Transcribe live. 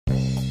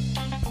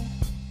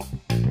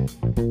The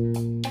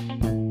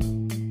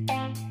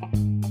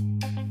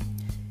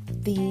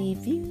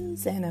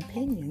views and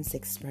opinions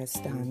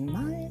expressed on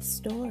My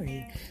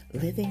Story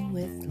Living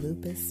with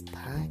Lupus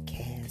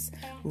podcast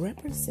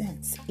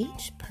represents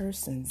each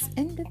person's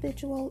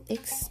individual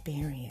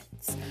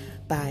experience.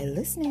 By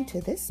listening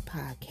to this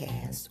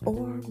podcast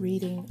or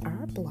reading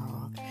our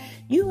blog,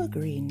 you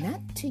agree not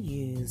to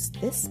use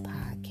this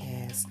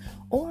podcast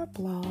or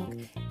blog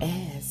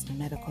as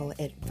medical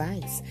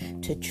advice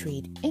to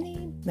treat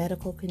any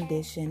medical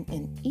condition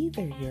in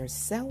either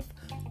yourself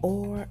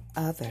or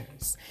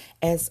others.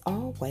 As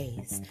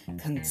always,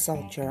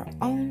 consult your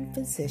own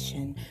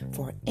physician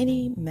for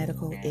any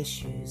medical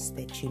issues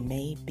that you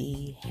may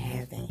be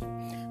having.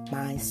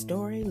 My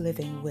Story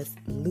Living with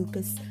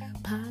Lupus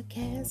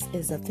podcast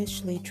is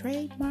officially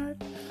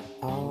trademarked,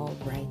 all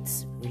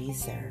rights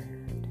reserved.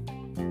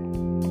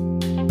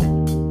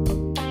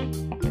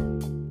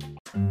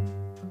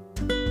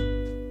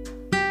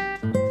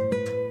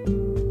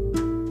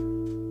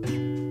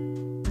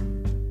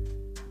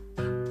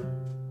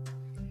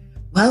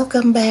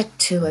 Welcome back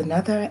to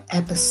another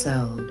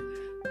episode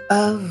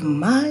of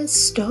My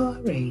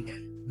Story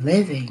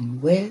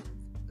Living with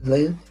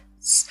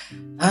Lupus.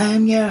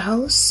 I'm your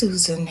host,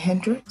 Susan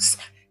Hendricks,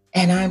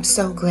 and I'm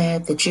so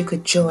glad that you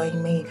could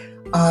join me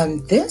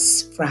on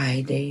this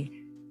Friday,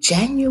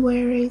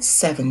 January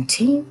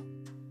 17th,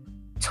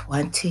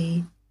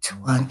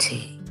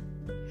 2020.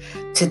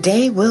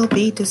 Today we'll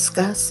be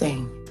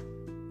discussing,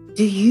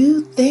 do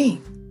you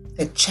think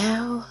that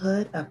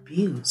childhood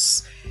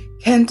abuse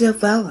can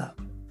develop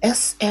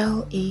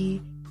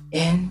SLE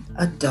in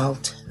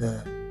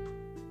adulthood?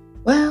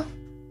 Well,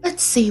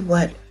 let's see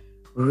what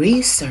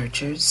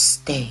researchers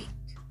state.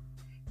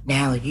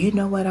 Now, you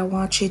know what I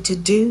want you to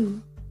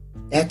do.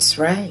 That's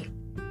right.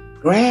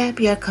 Grab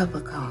your cup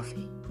of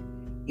coffee,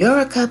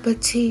 your cup of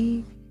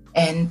tea,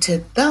 and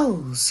to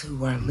those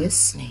who are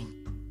listening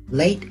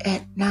late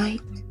at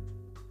night,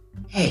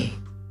 hey,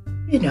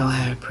 you know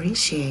I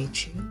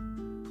appreciate you.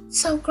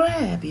 So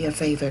grab your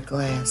favorite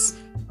glass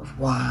of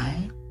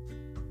wine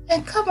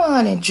and come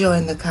on and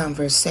join the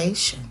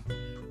conversation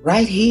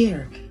right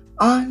here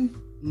on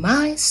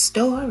My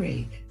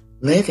Story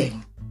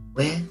Living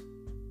with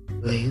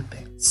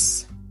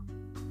Lupus.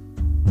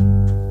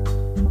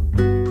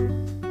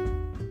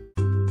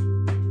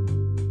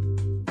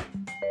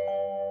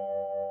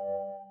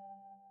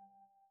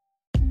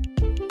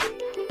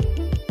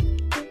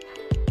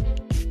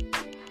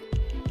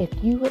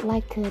 If you would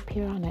like to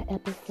appear on an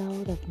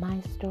episode of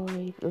My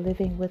Story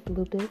Living with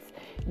Lupus,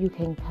 you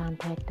can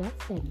contact us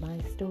at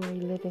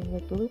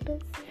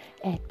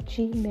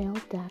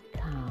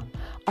mystorylivingwithlupus@gmail.com.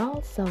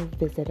 Also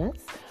visit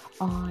us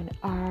on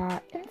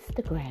our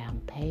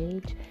Instagram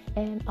page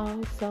and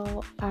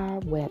also our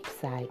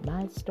website,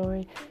 My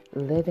Story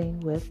Living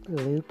with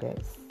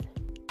Lupus.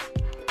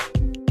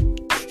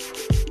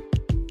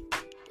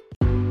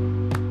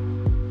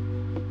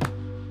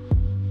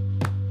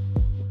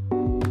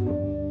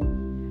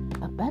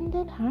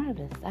 Abundant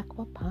Harvest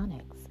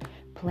Aquaponics,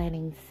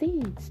 planting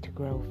seeds to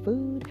grow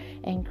food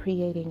and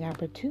creating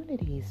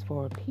opportunities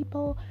for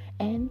people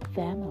and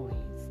families.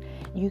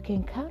 You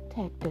can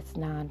contact this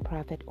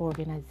nonprofit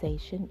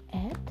organization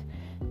at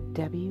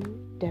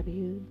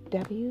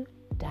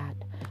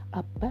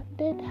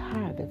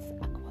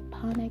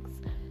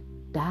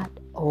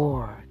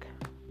www.abundantharvestaquaponics.org.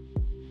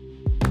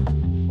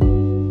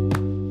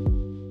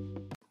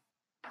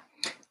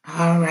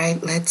 All right,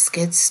 let's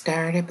get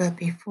started. But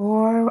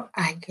before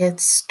I get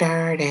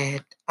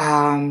started,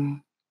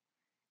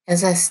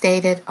 as I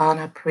stated on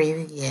a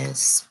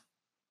previous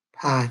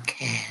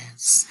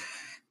podcast,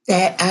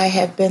 that I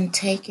have been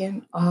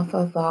taken off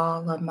of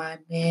all of my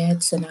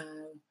meds and I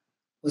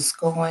was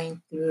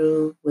going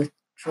through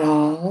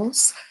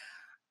withdrawals.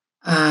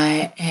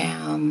 I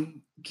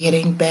am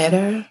getting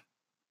better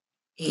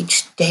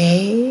each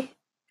day.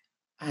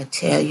 I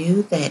tell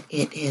you that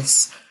it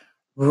is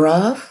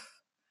rough.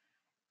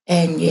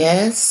 And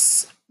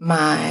yes,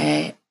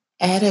 my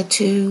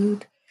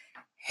attitude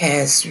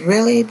has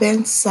really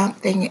been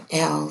something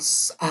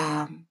else.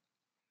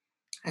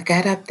 I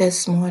got up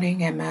this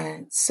morning and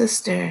my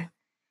sister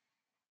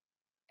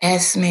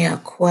asked me a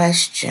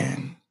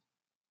question.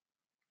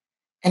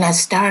 And I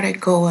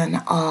started going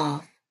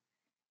off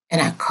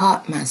and I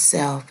caught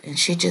myself and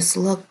she just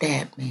looked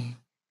at me.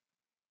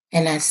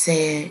 And I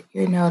said,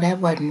 that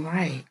wasn't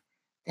right.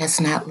 That's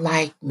not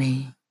like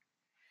me.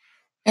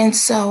 And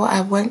so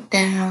I went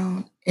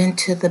down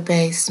into the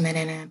basement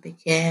and I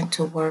began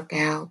to work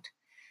out.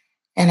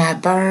 And I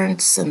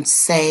burned some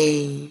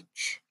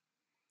sage,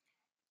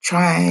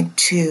 trying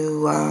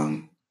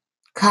to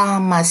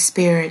calm my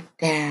spirit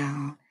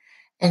down.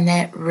 And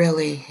that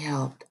really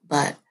helped.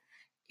 But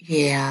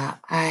yeah,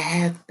 I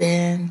have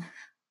been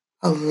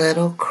a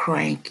little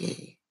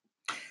cranky.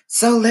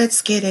 So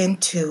let's get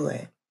into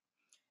it.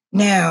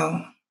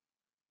 Now,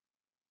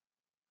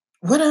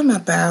 what I'm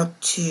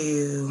about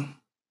to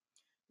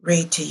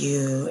read to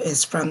you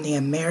is from the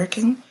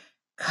American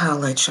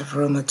College of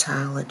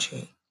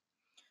Rheumatology.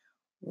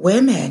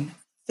 Women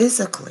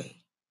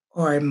physically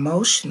or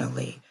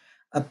emotionally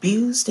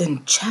abused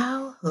in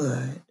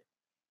childhood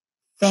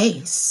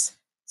face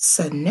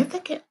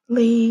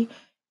significantly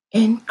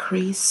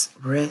increased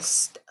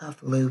risk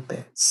of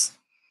lupus.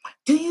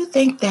 Do you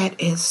think that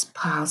is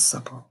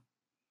possible?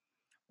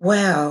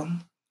 Well,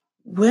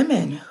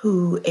 women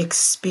who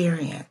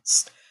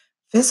experienced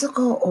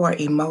physical or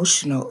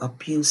emotional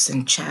abuse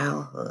in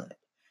childhood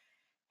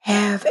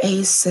have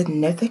a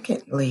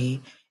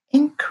significantly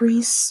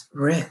increased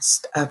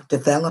risk of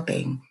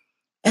developing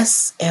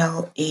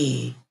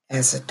SLE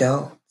as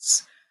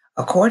adults,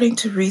 according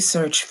to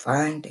research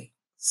findings.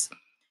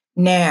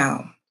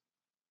 Now,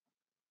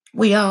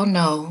 we all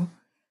know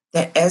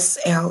that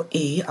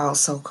SLE,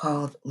 also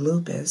called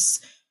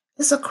lupus,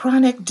 is a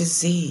chronic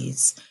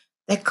disease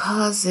that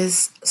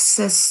causes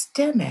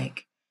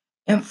systemic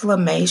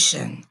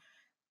inflammation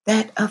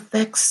that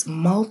affects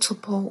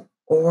multiple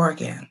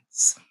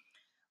organs.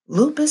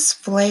 Lupus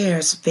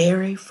flares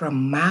vary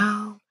from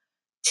mild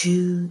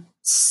to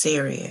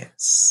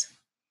serious.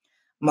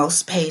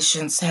 Most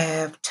patients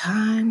have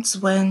times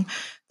when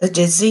the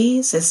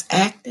disease is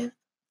active,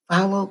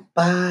 followed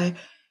by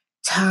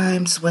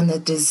times when the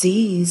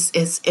disease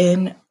is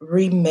in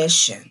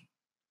remission.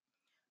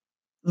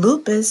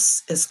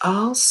 Lupus is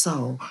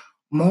also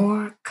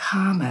more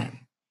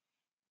common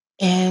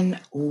in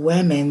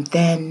women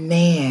than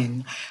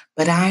men,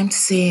 but I'm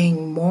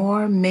seeing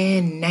more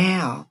men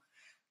now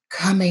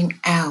coming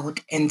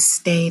out and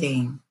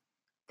stating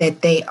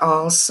that they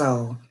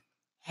also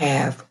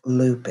have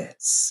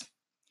lupus.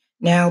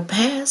 Now,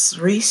 past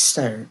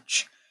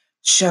research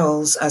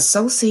shows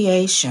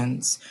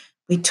associations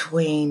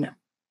between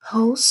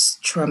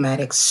post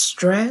traumatic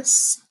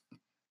stress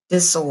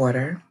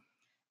disorder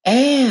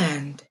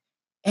and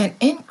an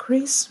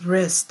increased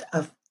risk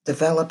of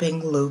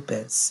developing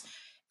lupus,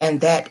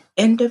 and that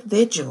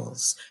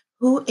individuals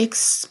who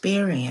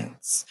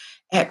experience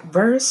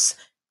adverse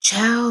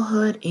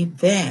childhood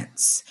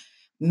events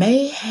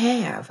may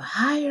have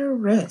higher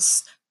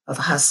risk of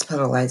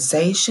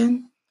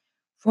hospitalization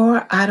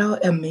for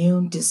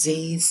autoimmune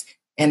disease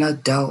in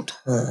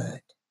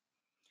adulthood.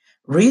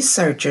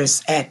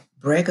 Researchers at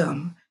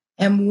Brigham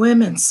and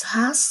Women's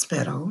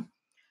Hospital,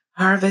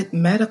 Harvard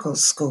Medical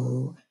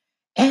School,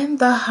 and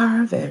the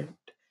Harvard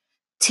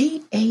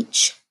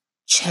T.H.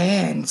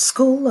 Chan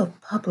School of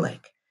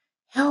Public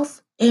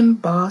Health in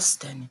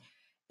Boston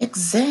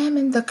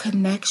examined the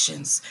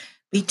connections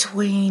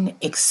between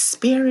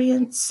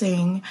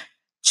experiencing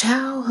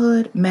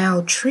childhood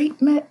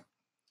maltreatment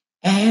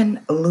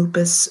and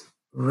lupus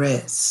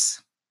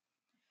risk.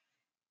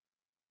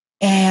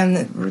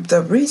 And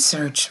the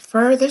research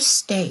further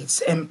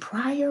states in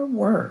prior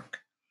work,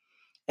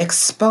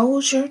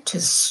 exposure to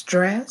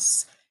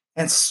stress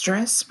and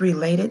stress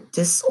related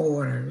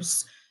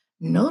disorders,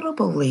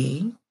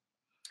 notably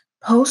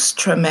post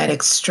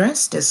traumatic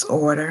stress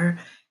disorder,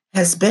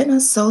 has been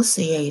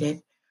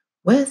associated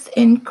with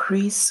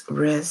increased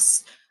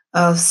risk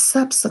of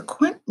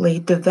subsequently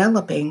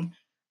developing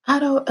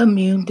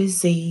autoimmune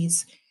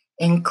disease,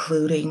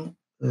 including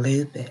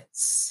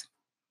lupus.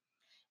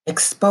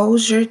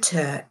 Exposure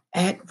to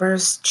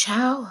adverse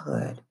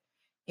childhood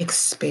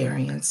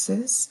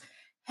experiences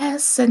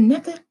has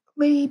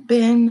significantly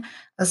been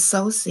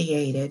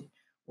associated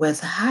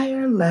with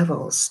higher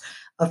levels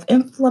of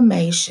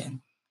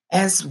inflammation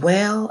as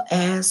well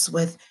as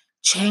with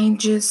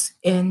changes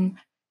in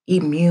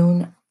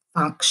immune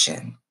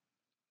function.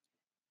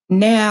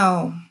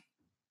 Now,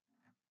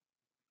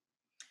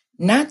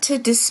 not to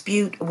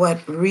dispute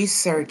what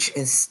research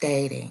is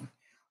stating,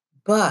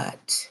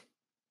 but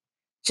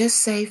just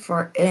say,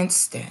 for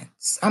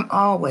instance, I'm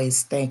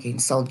always thinking,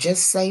 so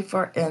just say,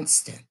 for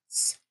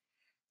instance,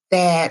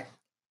 that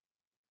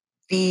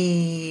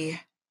the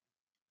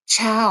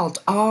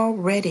child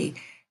already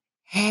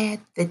had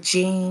the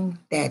gene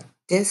that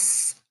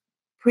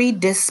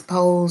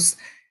predisposed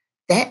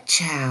that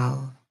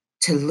child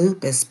to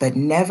lupus, but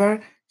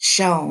never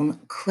shown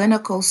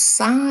clinical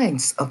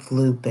signs of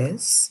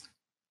lupus.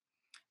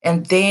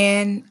 And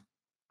then,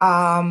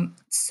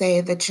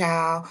 say the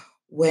child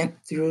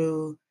went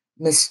through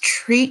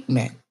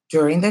mistreatment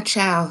during the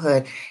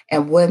childhood,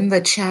 and when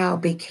the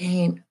child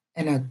became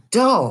an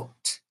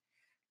adult,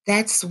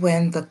 that's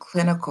when the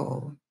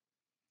clinical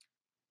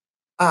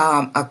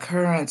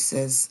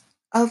occurrences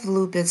of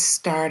lupus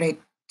started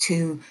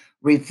to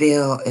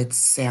reveal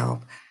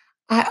itself.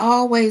 I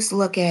always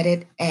look at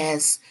it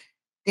as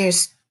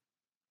there's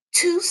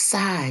two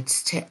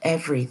sides to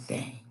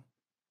everything.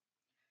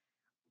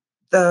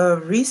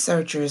 The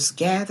researchers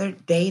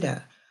gathered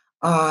data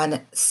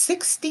on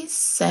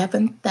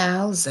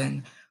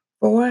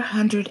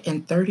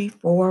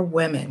 67,434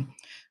 women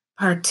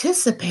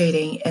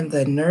participating in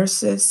the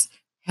Nurses'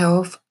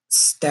 Health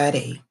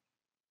Study.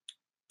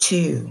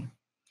 2.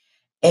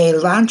 A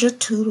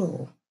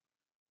longitudinal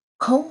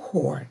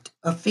cohort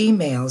of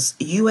females,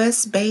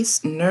 US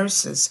based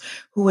nurses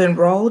who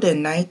enrolled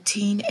in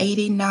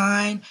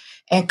 1989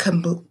 and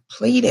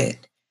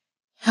completed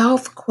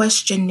health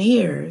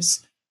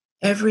questionnaires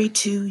every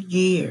 2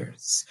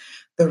 years.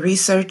 The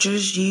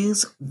researchers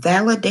used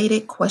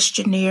validated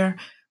questionnaire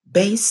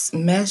based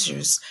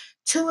measures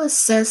to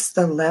assess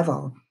the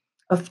level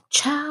of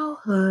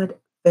childhood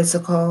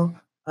physical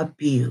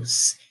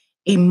abuse,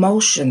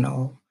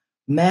 emotional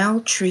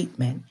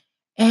maltreatment,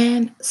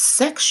 and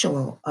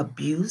sexual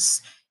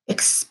abuse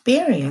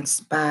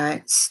experienced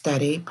by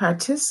study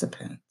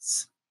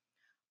participants.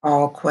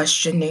 All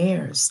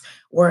questionnaires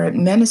were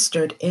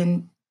administered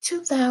in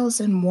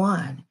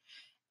 2001,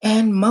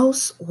 and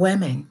most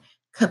women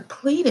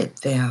completed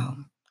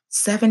them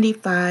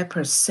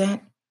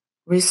 75%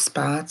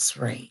 response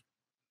rate.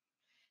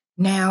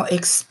 Now,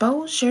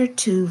 exposure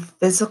to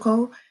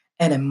physical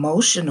and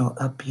emotional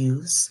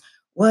abuse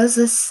was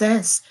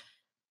assessed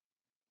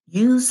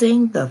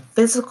using the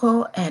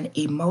physical and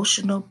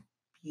emotional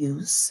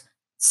abuse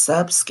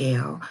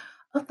subscale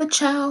of the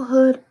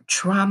Childhood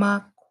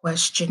Trauma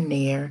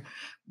Questionnaire,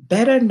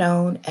 better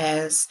known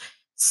as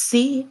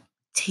CTQ,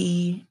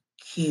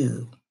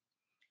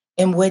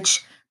 in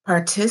which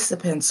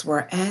participants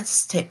were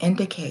asked to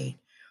indicate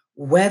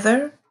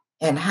whether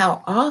and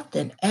how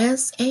often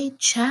as a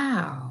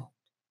child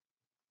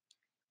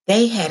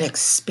they had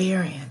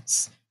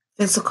experienced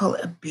physical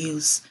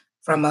abuse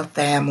from a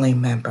family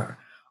member,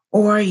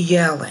 or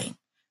yelling,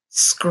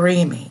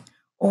 screaming,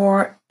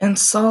 or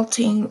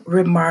insulting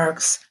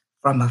remarks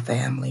from a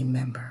family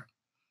member.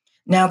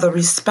 Now, the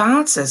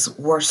responses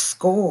were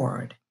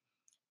scored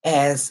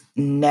as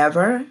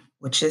never,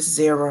 which is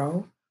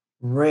 0,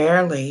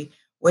 rarely,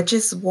 which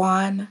is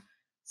 1,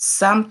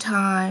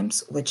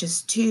 sometimes, which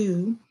is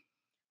 2,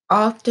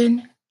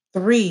 often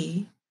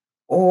 3,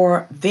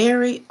 or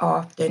very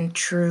often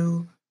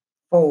true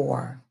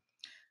 4.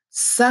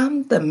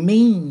 The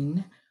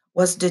mean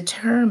was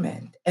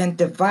determined and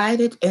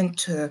divided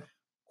into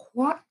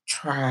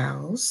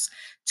quartiles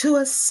to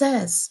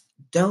assess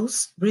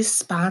dose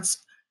response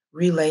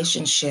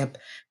relationship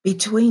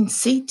between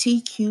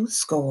CTQ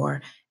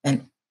score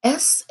and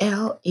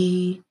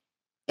SLE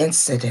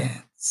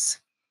incidence.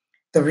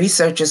 The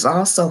researchers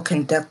also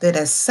conducted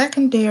a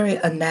secondary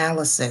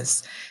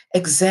analysis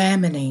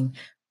examining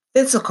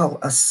physical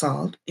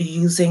assault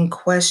using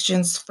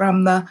questions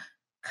from the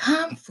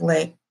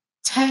conflict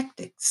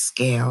tactics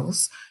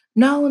scales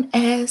known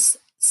as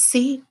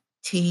CTS.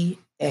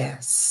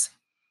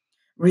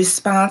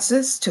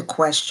 Responses to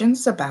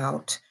questions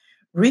about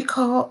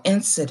recall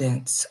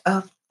incidents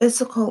of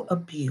physical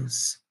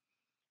abuse,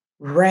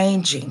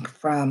 ranging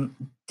from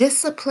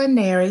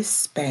disciplinary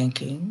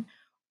spanking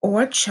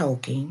or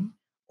choking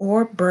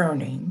or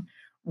burning,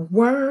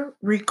 were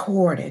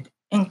recorded,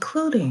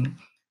 including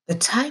the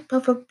type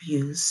of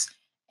abuse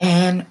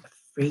and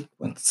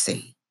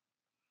frequency.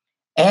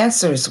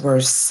 Answers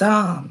were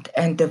summed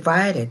and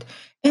divided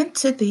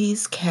into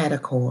these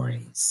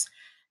categories: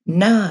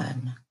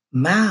 none,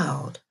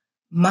 mild,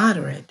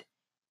 moderate,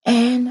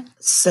 and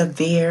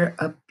severe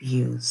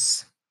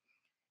abuse.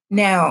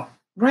 Now,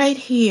 right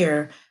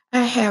here,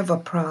 I have a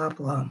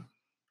problem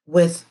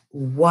with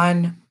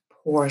one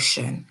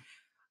portion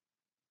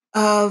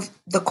of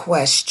the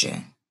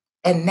question,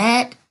 and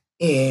that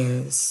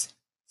is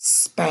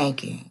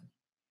spanking.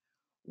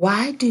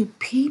 Why do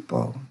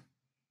people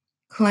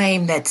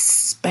claim that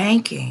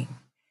spanking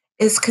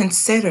is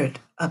considered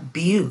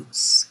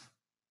abuse?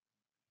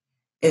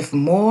 If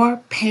more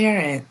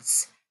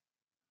parents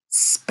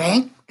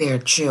spank their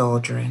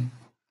children,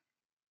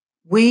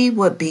 we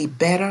would be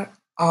better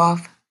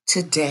off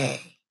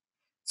today.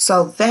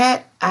 So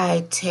that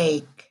I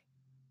take,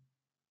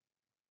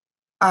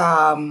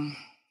 I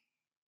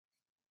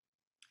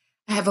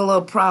have a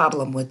little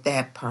problem with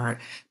that part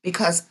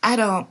because I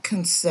don't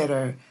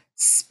consider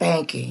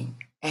spanking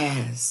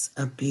as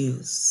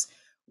abuse.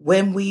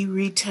 When we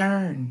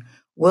return,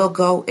 we'll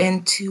go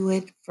into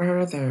it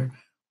further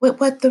with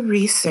what the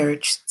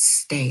research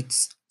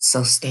states.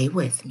 So stay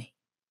with me.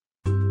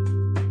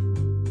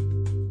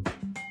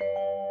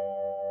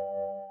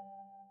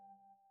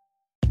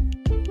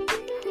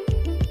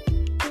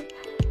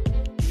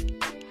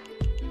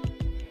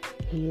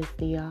 He is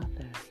the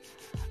author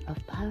of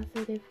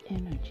Positive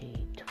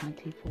Energy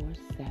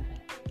 24/7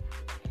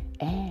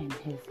 and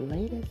his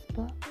latest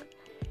book,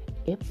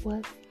 It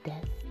Was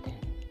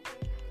Destined,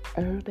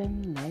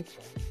 Urban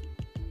Legend.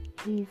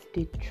 He's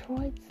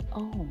Detroit's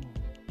own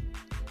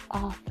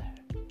author,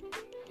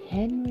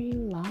 Henry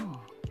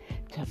Long.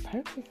 To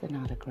purchase an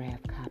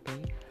autographed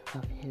copy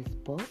of his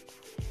books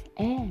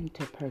and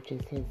to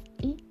purchase his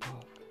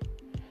ebook,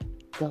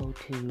 go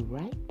to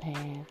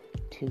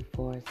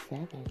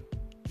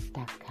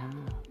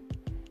WritePath247.com.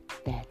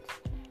 That's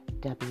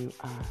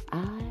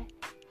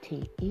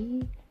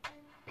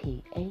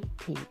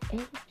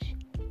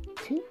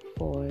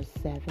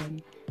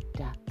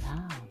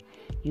WritePath247.com.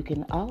 You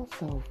can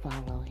also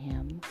follow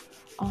him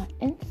on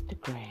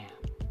Instagram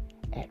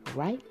at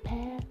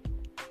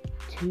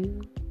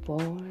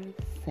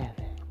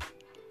WritePath247.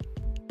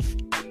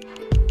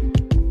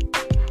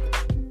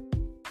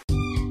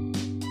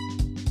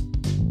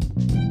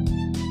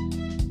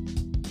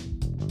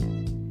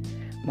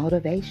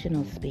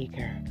 Motivational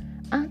speaker,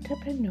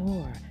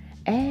 entrepreneur,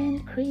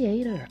 and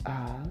creator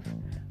of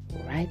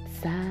Right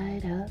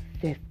Side of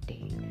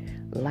 50,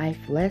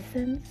 Life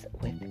Lessons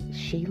with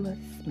Sheila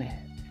Smith.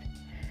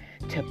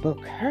 To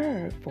book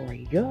her for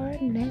your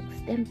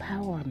next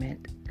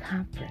empowerment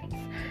conference,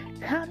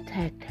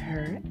 contact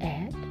her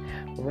at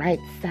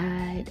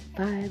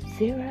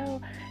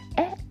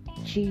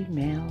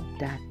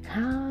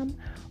rightside50@gmail.com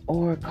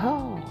or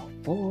call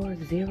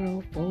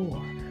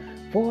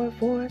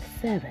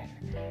 404-447-6897.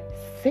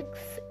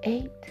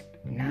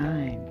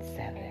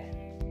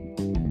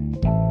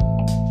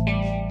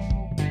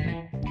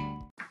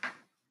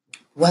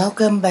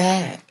 Welcome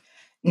back.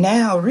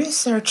 Now,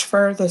 research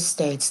further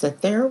states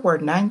that there were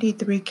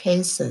 93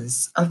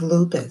 cases of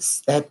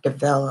lupus that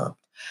developed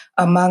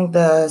among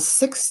the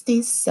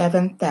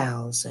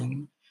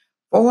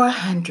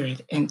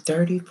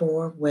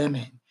 67,434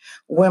 women.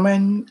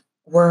 Women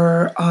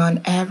were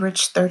on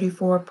average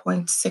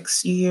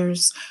 34.6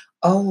 years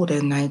old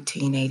in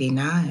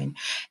 1989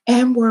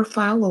 and were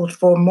followed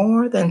for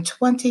more than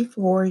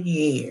 24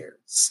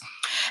 years.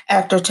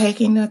 After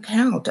taking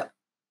account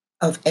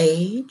of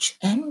age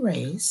and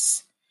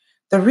race,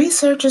 the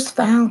researchers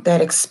found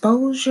that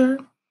exposure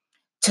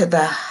to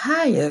the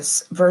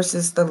highest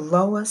versus the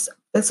lowest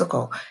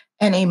physical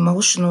and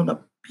emotional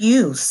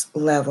abuse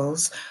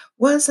levels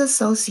was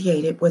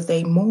associated with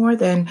a more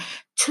than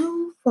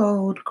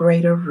twofold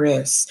greater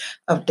risk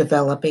of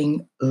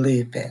developing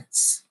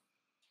lupus.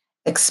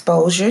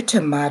 Exposure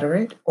to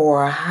moderate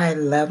or high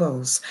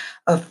levels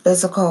of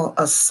physical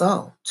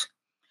assault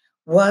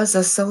was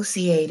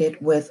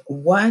associated with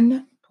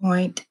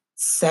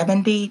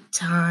 1.70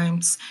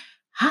 times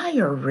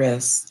higher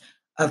risk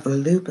of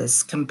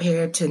lupus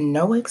compared to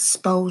no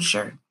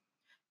exposure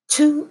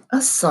to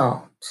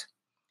assault.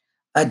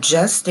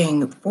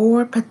 Adjusting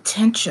for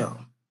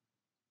potential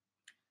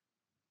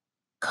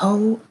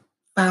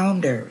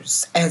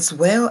co-founders as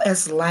well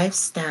as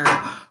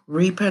lifestyle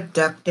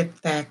reproductive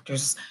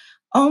factors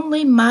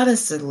only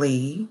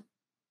modestly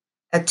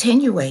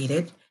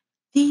attenuated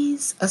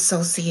these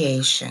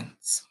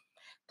associations.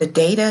 The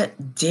data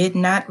did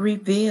not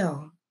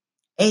reveal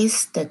a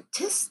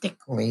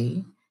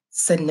statistically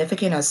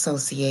significant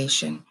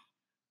association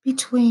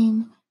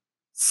between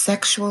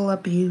sexual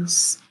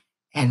abuse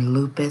and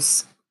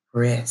lupus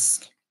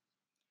risk.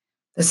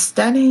 The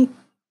study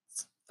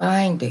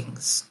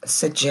findings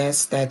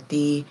suggest that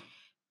the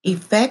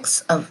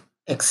effects of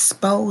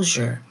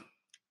exposure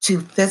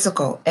to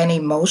physical and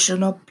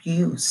emotional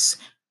abuse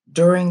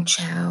during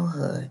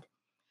childhood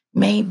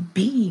may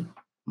be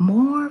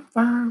more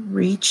far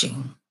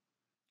reaching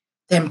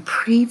than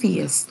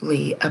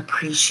previously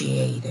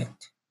appreciated.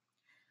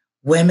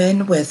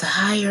 Women with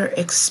higher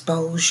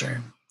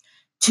exposure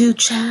to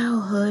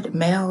childhood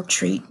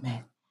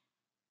maltreatment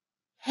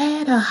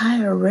had a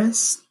higher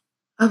risk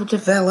of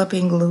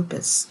developing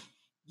lupus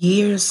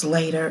years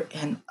later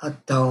in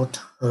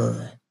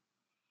adulthood.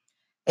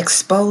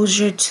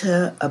 Exposure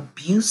to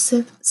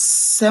abusive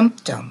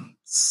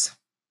symptoms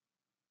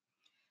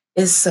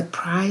is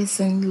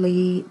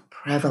surprisingly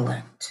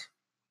prevalent.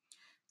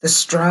 The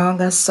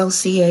strong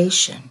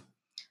association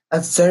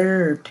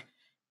observed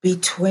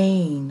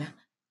between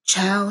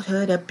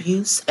childhood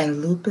abuse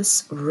and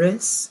lupus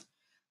risk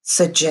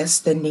suggests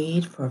the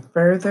need for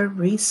further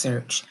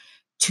research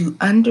to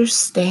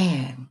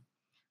understand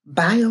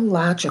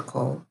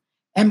biological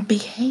and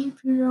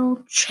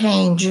behavioral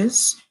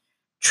changes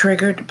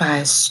triggered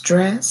by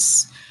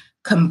stress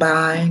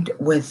combined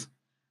with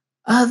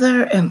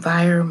other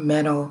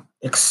environmental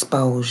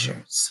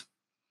exposures.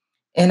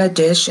 In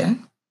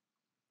addition,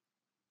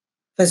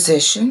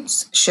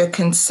 physicians should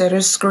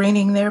consider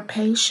screening their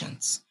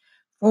patients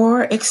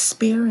for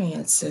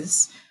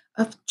experiences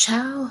of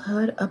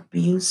childhood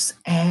abuse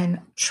and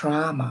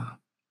trauma.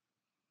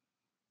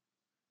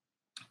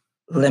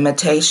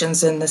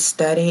 Limitations in the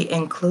study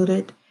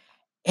included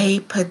a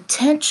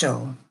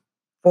potential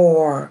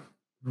for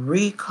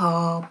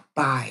recall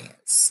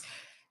bias.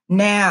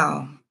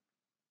 Now,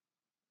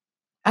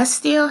 I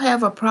still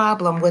have a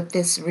problem with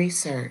this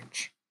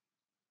research.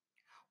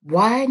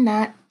 Why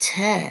not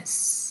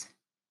test?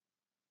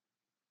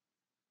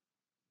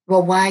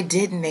 Well, why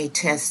didn't they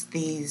test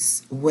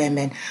these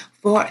women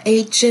for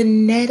a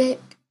genetic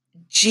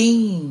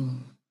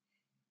gene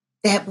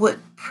that would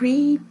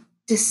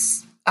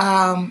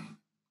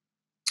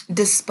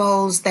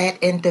dispose that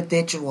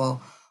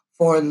individual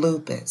for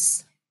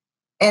lupus?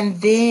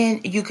 And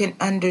then you can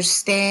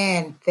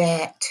understand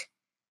that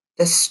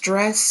the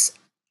stress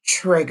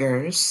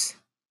triggers,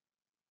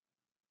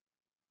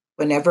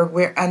 whenever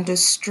we're under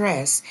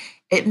stress,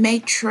 it may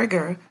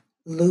trigger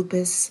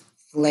lupus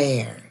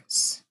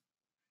flares.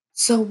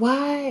 So,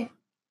 why?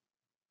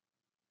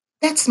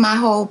 That's my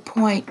whole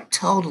point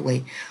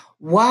totally.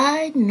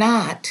 Why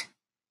not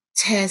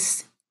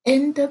test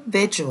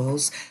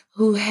individuals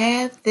who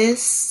have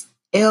this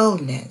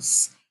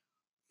illness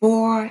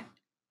for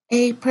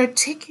a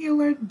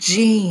particular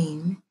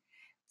gene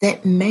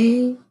that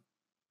may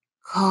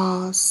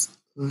cause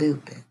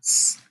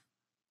lupus?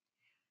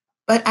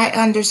 But I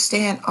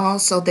understand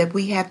also that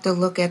we have to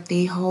look at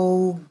the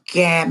whole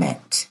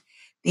gamut,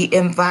 the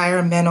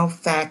environmental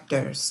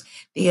factors,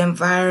 the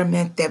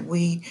environment that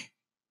we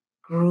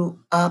grew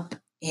up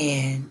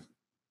in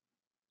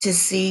to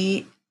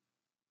see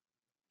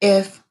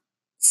if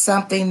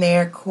something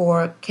there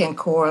can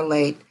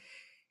correlate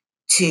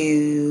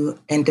to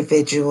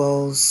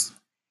individuals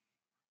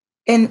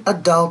in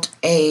adult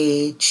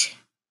age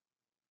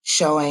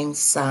showing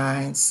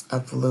signs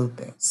of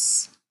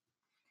lupus.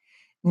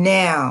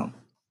 Now,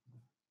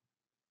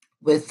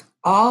 with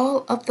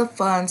all of the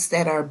funds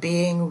that are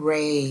being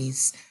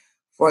raised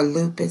for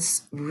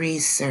lupus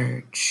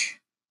research,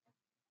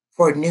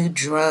 for new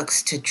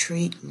drugs to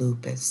treat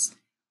lupus,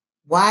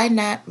 why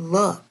not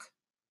look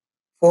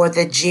for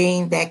the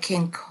gene that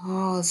can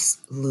cause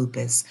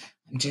lupus?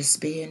 I'm just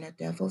being a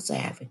devil's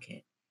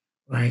advocate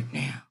right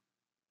now.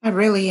 I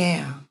really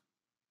am.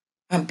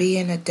 I'm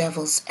being a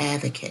devil's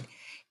advocate.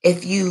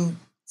 If you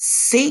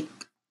seek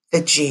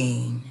the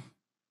gene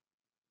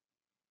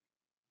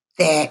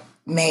that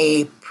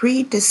may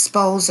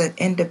predispose an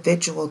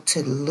individual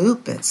to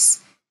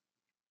lupus,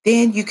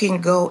 then you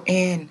can go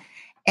in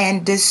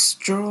and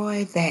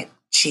destroy that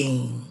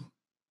gene.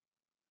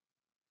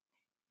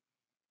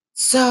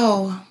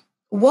 So,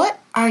 what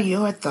are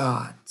your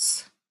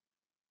thoughts?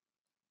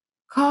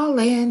 Call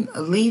in,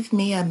 leave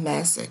me a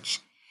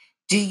message.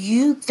 Do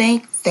you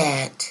think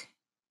that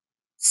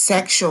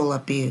sexual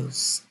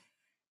abuse,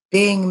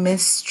 being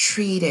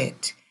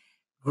mistreated,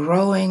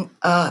 growing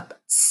up,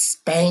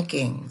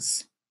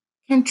 spankings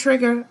can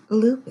trigger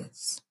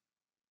lupus?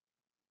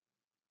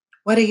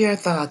 What are your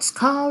thoughts?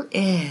 Call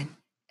in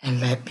and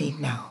let me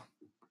know.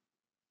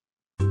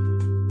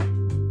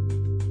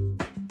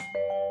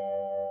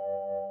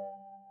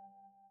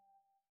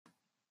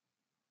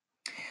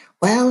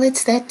 Well,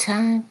 it's that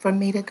time for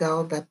me to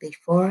go, but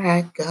before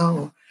I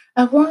go,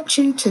 I want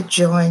you to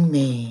join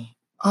me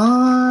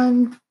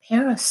on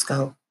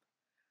Periscope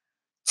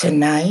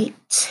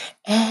tonight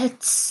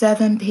at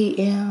 7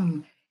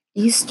 p.m.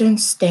 Eastern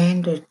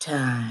Standard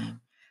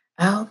Time.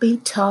 I'll be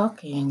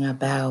talking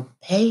about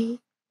pay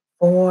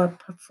for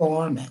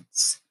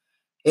performance.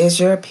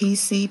 Is your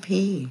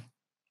PCP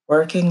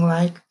working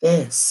like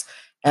this?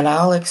 And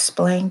I'll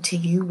explain to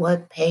you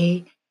what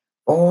pay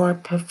for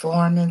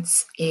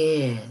performance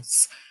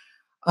is.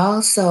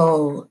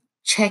 Also,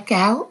 check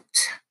out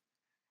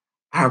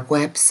our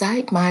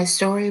website,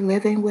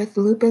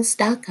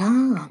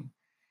 mystorylivingwithlupus.com,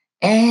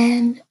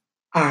 and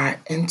our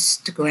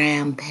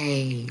Instagram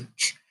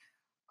page.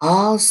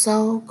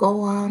 Also,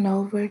 go on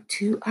over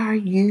to our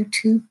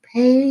YouTube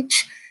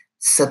page,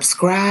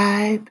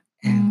 subscribe,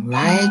 and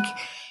like.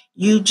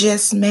 You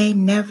just may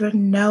never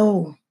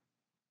know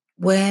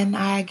when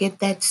I get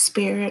that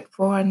spirit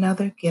for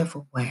another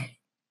giveaway.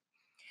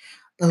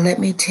 But let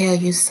me tell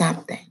you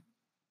something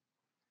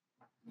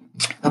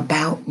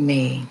about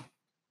me.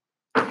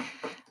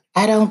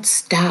 I don't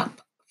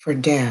stop for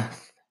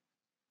death.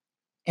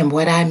 And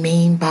what I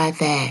mean by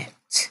that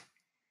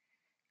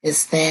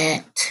is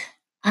that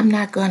I'm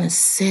not going to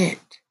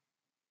sit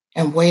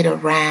and wait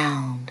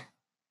around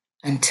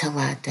until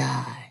I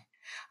die.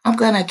 I'm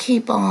going to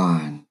keep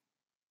on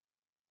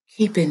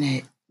keeping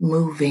it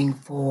moving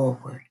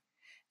forward.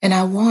 And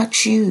I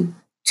want you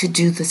to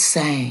do the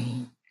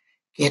same.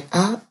 Get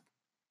up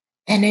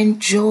and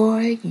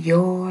enjoy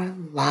your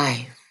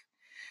life,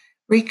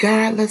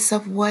 regardless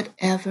of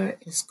whatever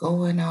is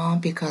going on,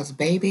 because,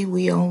 baby,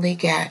 we only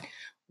got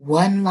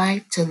one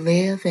life to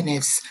live, and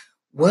it's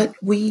what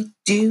we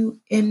do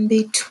in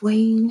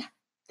between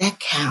that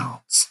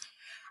counts.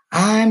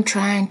 I'm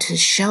trying to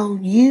show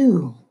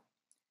you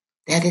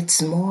that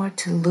it's more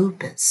to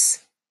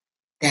lupus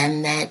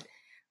than that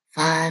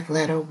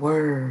 5-letter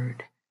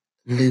word,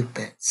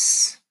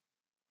 lupus.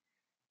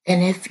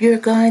 And if you're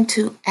going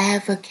to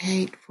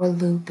advocate for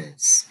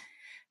lupus,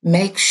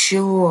 make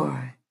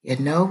sure you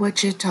know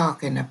what you're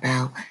talking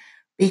about,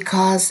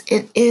 because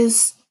it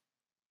is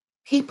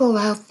people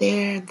out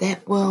there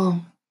that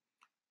will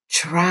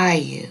try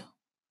you.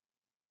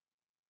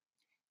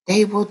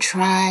 They will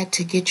try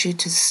to get you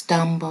to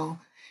stumble.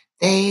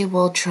 They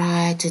will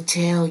try to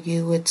tell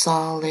you it's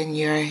all in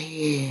your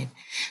head.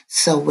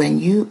 So when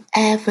you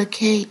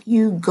advocate,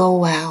 you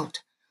go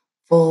out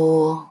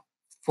full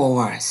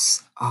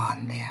force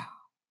on them.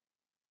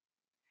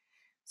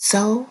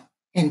 So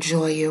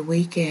enjoy your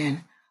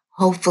weekend.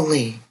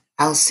 Hopefully,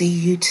 I'll see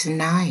you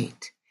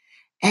tonight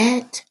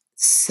at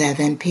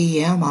 7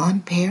 p.m.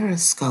 on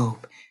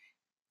Periscope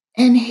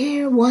and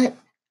hear what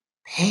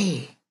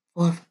pay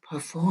for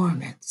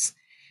performance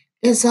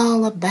is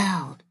all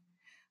about.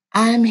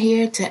 I'm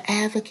here to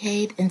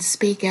advocate and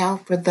speak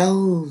out for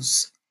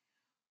those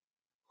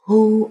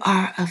who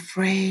are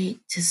afraid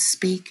to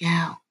speak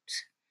out.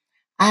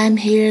 I'm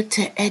here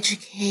to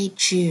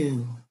educate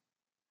you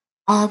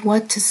on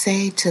what to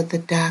say to the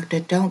doctor.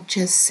 Don't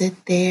just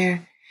sit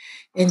there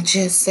and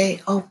just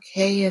say,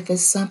 okay, if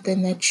it's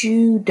something that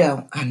you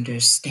don't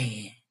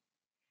understand.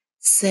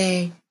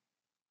 Say,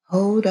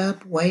 hold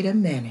up, wait a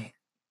minute.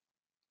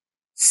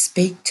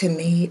 Speak to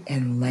me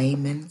in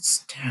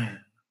layman's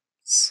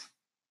terms.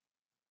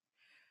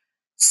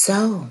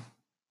 So,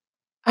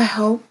 I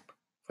hope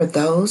for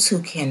those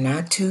who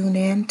cannot tune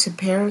in to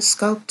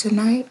Periscope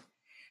tonight,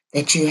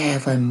 that you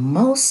have a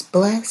most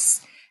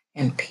blessed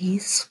and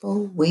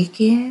peaceful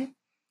weekend.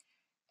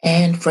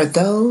 And for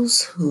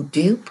those who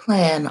do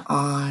plan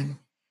on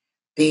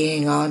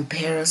being on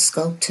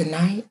Periscope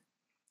tonight,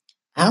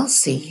 I'll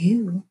see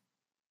you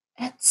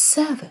at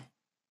 7.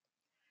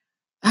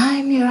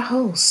 I'm your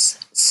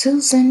host,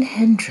 Susan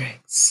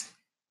Hendricks,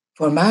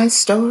 for my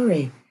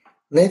story,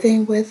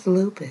 Living with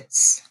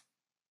Lupus.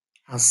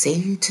 I'll see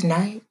you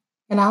tonight,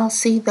 and I'll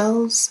see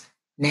those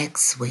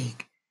next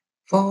week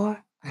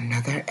for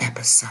another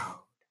episode.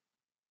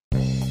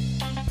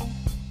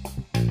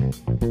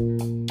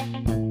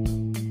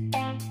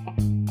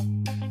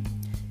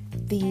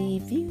 The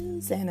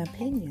views and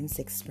opinions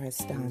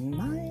expressed on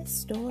my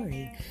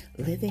story,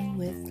 Living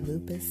with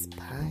Lupus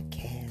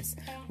podcast,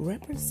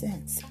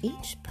 represents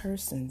each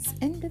person's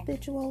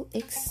individual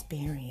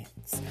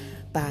experience.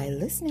 By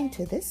listening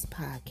to this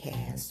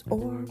podcast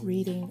or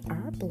reading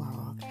our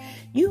blog,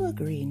 you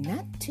agree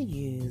not to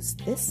use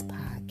this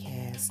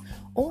podcast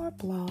or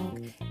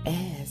blog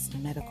as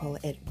medical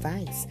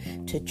advice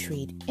to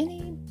treat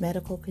any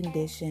medical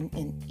condition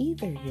in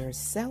either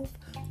yourself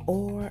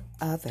or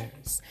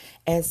others.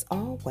 As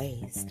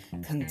always,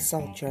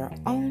 consult your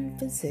own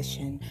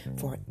physician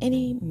for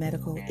any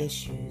medical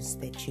issues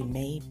that you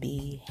may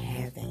be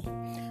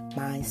having.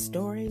 My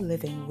Story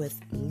Living with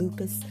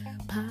Lupus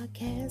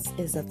podcast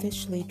is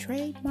officially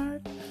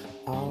trademarked,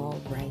 all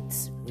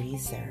rights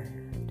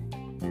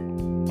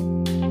reserved.